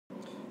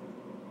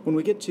When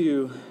we get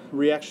to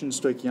reaction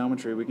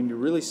stoichiometry, we can do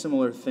really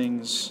similar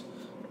things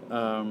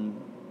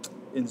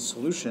in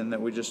solution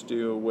that we just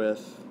do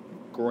with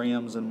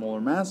grams and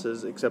molar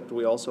masses, except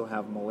we also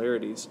have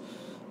molarities.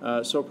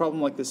 So a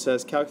problem like this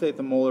says, calculate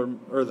the molar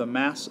or the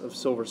mass of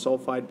silver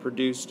sulfide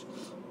produced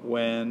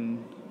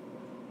when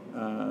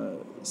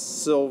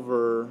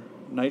silver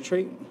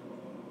nitrate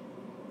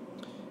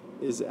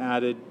is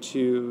added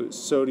to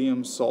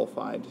sodium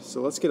sulfide.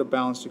 So let's get a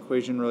balanced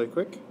equation really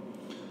quick.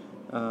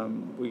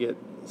 We get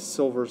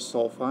silver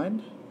sulfide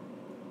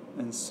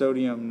and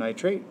sodium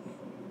nitrate.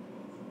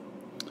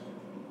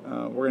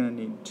 We're going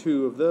to need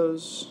 2 of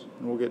those,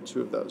 and we'll get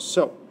 2 of those.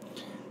 So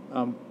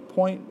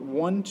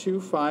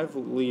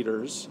 0.125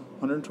 liters,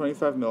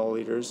 125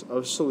 milliliters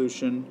of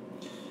solution,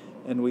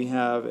 and we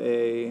have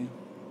a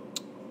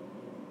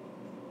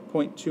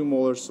 0.2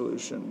 molar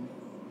solution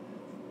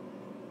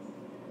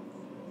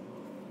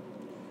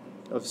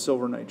of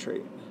silver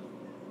nitrate.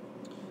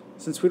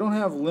 Since we don't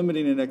have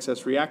limiting and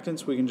excess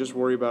reactants, we can just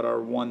worry about our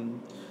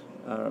one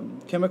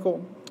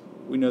chemical.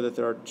 We know that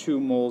there are 2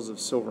 moles of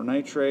silver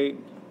nitrate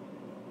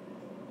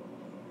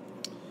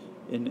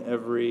in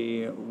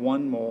every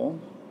 1 mole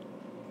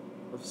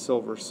of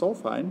silver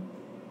sulfide,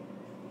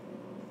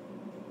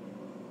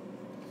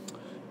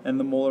 and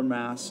the molar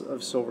mass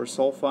of silver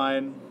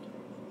sulfide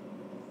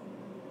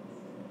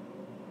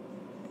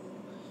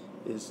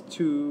is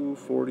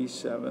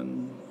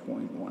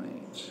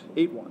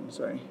 247.81,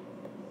 sorry.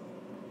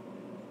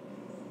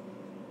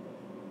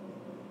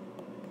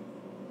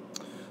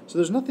 So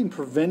there's nothing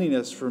preventing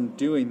us from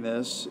doing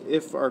this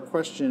if our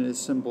question is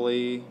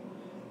simply,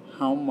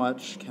 how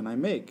much can I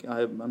make?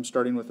 I'm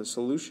starting with a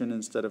solution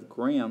instead of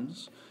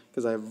grams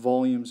because I have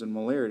volumes and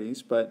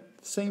molarities, but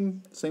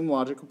same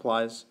logic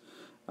applies.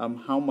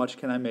 How much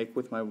can I make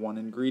with my one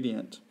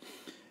ingredient?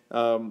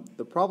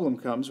 The problem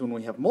comes when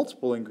we have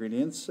multiple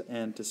ingredients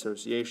and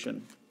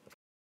dissociation.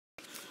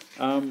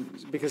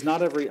 Because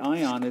not every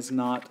ion is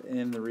not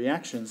in the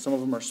reaction. Some of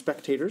them are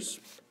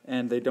spectators,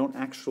 and they don't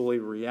actually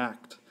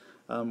react,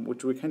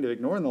 which we kind of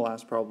ignore in the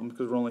last problem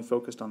because we're only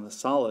focused on the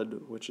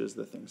solid, which is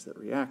the things that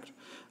react.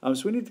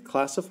 So we need to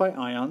classify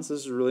ions.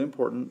 This is really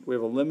important. We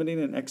have a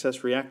limiting and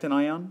excess reactant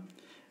ion,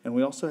 and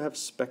we also have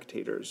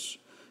spectators,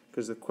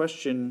 because the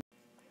question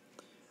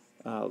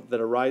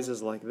that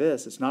arises like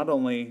this, it's not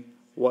only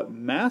what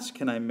mass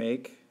can I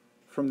make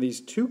from these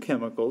 2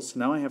 chemicals, so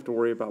now I have to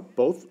worry about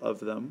both of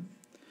them.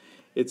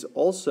 It's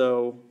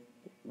also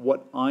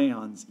what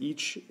ions,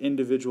 each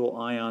individual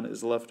ion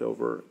is left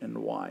over and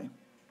why.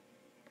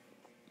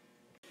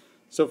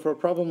 So for a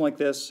problem like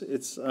this,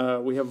 it's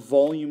we have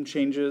volume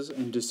changes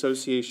and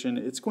dissociation.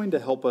 It's going to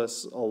help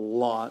us a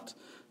lot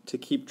to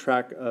keep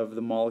track of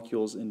the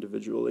molecules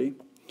individually,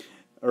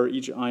 or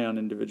each ion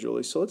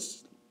individually. So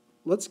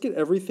let's get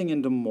everything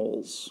into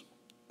moles.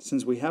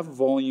 Since we have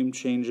volume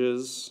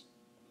changes,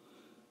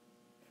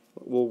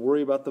 we'll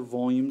worry about the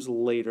volumes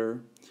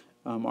later.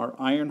 Our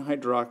iron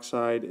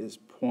hydroxide is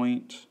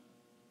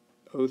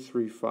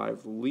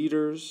 0.035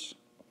 liters,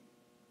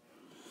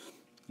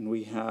 and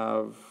we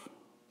have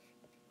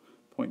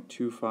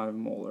 0.25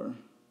 molar.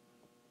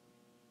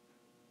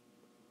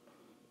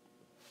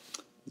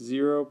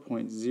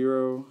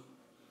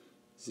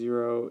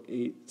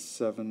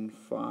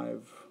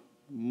 0.00875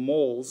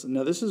 moles.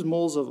 Now this is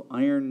moles of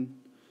iron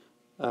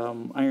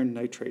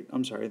nitrate.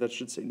 I'm sorry, that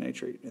should say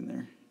nitrate in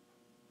there.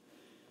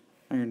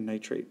 Iron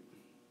nitrate.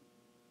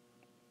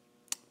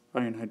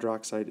 Iron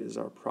hydroxide is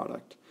our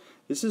product.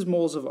 This is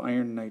moles of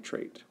iron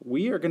nitrate.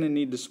 We are going to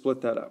need to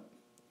split that up.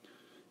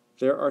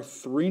 There are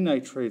 3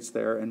 nitrates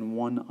there and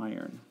 1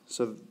 iron.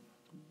 So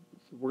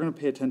we're going to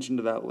pay attention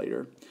to that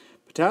later.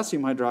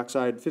 Potassium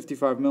hydroxide,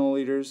 55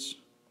 milliliters,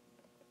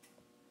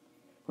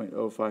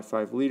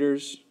 0.055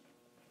 liters.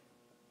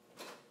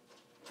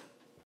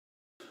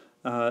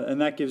 And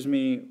that gives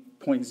me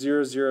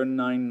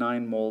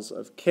 0.0099 moles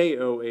of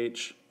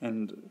KOH,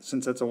 and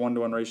since that's a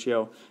 1-to-1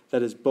 ratio,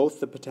 that is both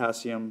the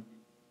potassium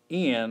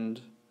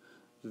and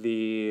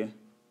the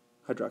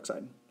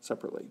hydroxide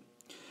separately.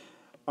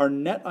 Our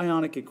net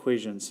ionic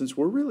equation, since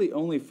we're really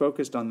only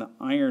focused on the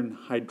iron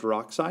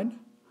hydroxide,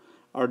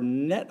 our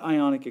net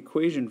ionic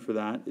equation for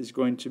that is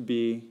going to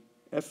be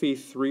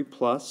Fe3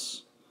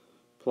 plus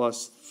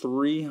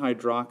 3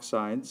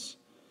 hydroxides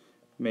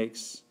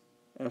makes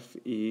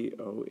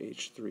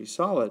FeOH3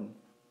 solid.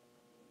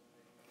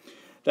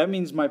 That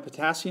means my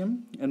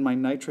potassium and my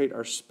nitrate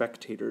are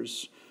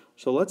spectators.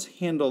 So let's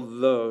handle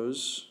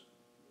those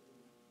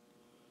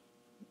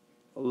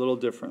a little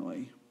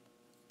differently.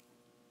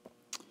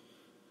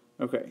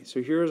 Okay,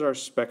 so here's our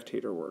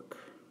spectator work.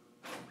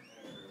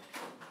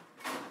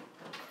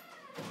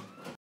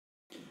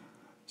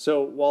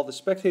 So while the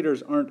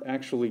spectators aren't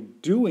actually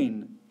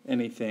doing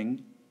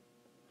anything,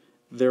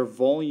 their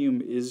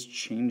volume is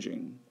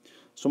changing.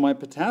 So my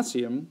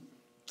potassium,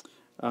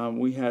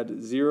 we had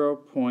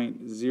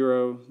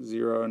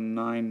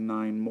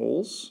 0.0099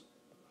 moles,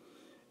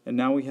 and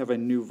now we have a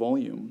new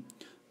volume.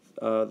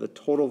 The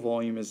total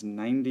volume is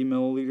 90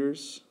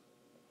 milliliters.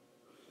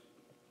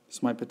 So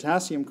my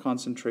potassium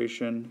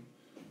concentration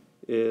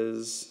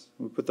is,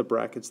 we put the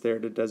brackets there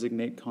to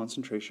designate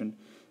concentration,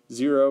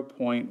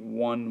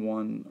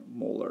 0.11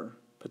 molar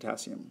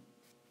potassium.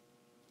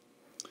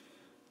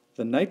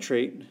 The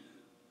nitrate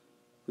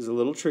is a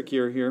little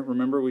trickier here.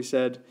 Remember we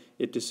said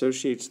it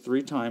dissociates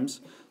 3 times.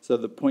 So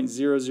the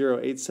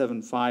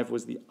 0.00875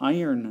 was the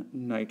iron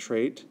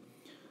nitrate.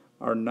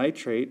 Our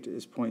nitrate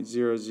is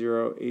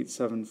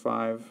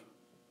 0.00875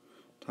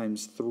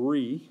 times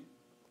 3,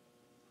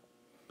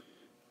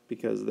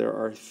 because there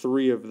are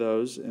 3 of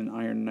those in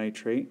iron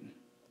nitrate.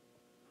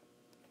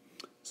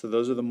 So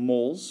those are the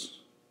moles.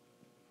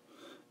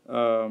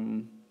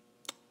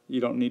 You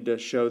don't need to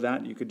show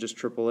that. You could just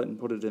triple it and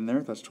put it in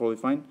there. That's totally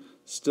fine.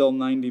 Still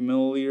 90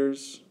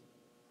 milliliters.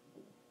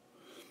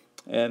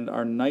 And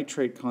our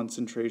nitrate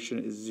concentration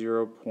is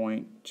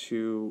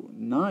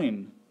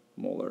 0.29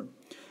 molar.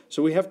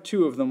 So we have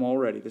 2 of them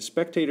already. The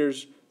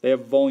spectators, they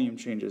have volume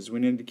changes. We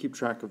need to keep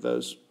track of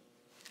those.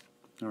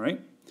 All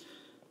right?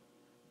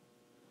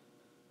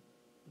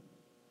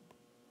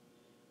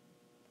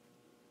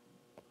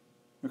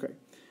 Okay.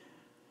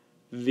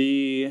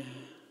 The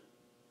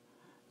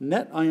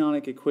net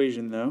ionic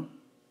equation, though,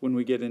 when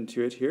we get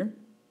into it here,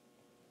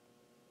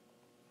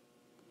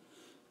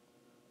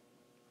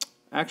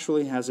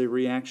 actually has a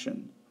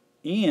reaction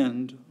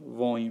and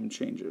volume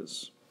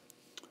changes.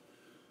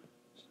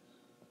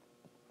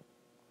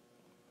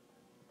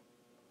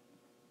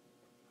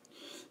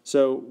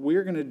 So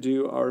we're going to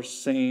do our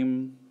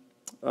same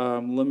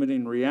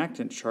limiting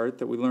reactant chart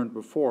that we learned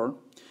before.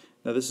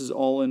 Now this is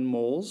all in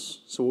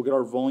moles, so we'll get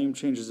our volume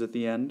changes at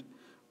the end.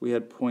 We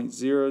had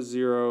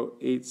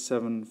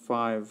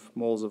 0.00875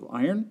 moles of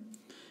iron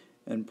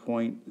and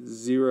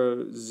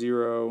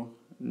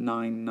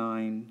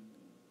 0.0099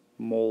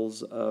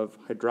 moles of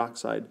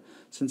hydroxide.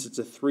 Since it's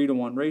a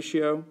 3-to-1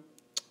 ratio,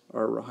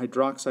 our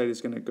hydroxide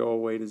is going to go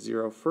away to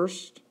 0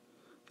 first.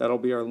 That'll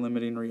be our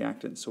limiting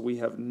reactant. So we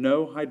have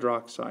no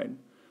hydroxide.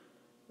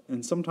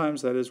 And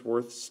sometimes that is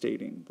worth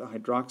stating. The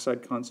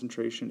hydroxide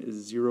concentration is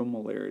 0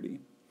 molarity.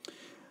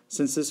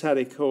 Since this had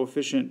a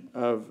coefficient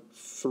of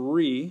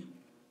 3,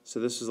 so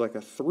this is like a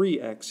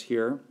 3x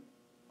here,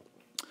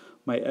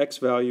 my x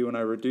value, when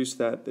I reduce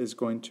that, is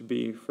going to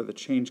be, for the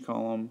change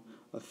column,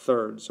 a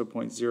third, so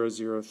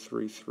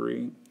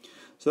 0.0033.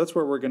 So that's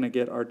where we're going to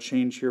get our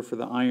change here for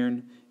the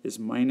iron is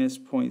minus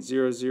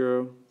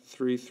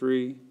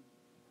 0.0033,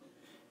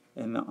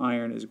 and the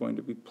iron is going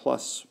to be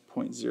plus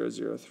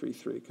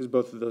 0.0033, because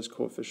both of those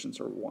coefficients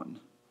are 1.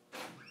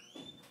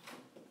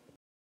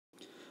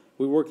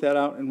 We work that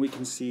out and we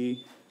can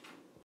see,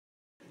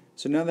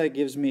 so now that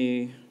gives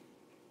me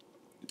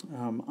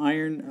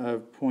iron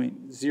of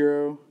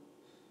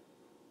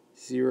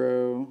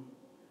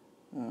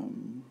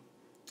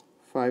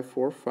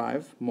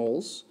 0.00545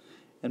 moles,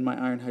 and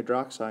my iron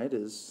hydroxide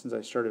is, since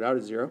I started out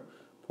at 0,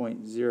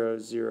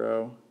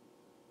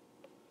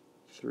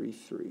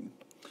 0.0033.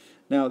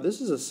 Now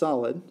this is a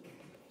solid,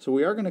 so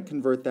we are going to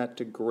convert that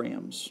to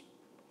grams.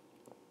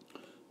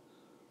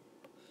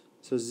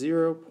 So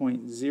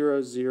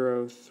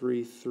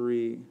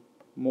 0.0033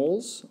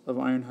 moles of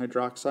iron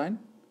hydroxide,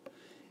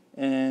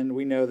 and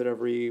we know that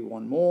every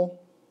 1 mole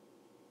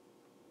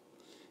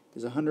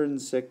is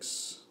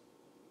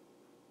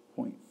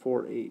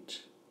 106.48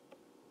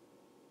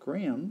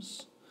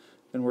 grams.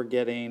 Then we're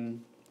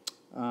getting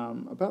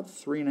about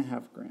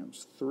 3.5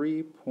 grams,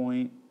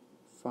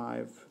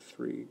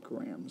 3.53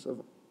 grams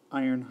of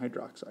iron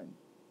hydroxide.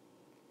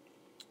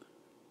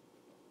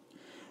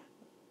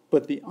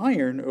 But the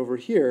iron over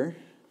here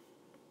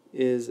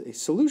is a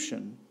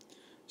solution.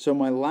 So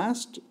my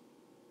last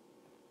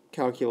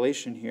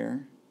calculation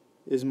here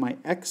is my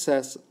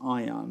excess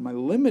ion. My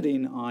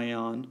limiting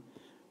ion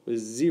was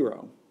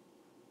 0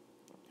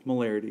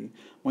 molarity.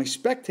 My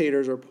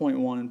spectators are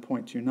 0.1 and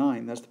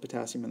 0.29. That's the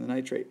potassium and the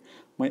nitrate.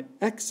 My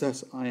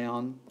excess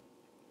ion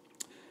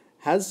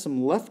has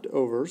some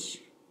leftovers,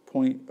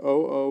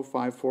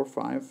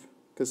 0.00545,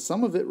 because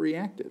some of it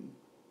reacted.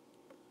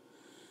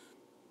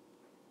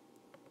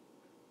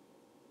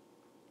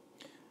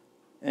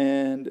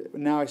 And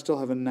now I still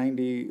have a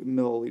 90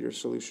 milliliter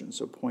solution,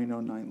 so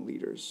 0.09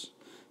 liters.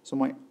 So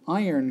my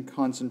iron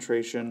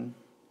concentration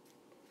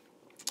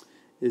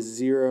is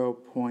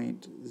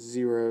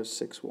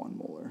 0.061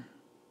 molar.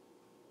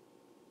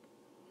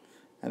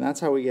 And that's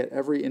how we get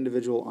every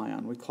individual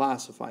ion. We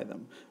classify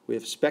them. We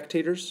have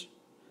spectators,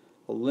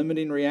 a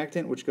limiting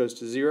reactant, which goes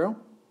to 0,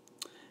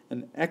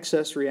 an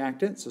excess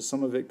reactant, so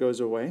some of it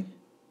goes away,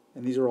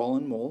 and these are all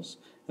in moles,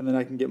 and then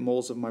I can get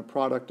moles of my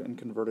product and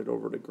convert it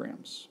over to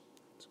grams.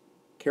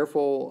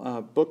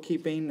 Careful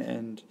bookkeeping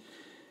and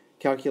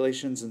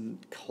calculations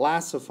and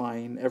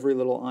classifying every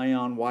little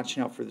ion,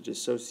 watching out for the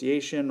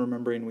dissociation,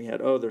 remembering we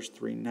had, there's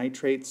 3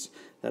 nitrates,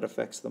 that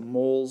affects the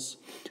moles.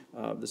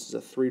 This is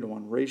a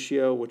 3-to-1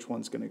 ratio, which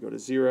one's going to go to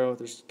 0.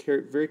 There's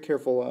very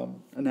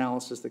careful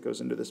analysis that goes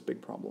into this big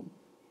problem.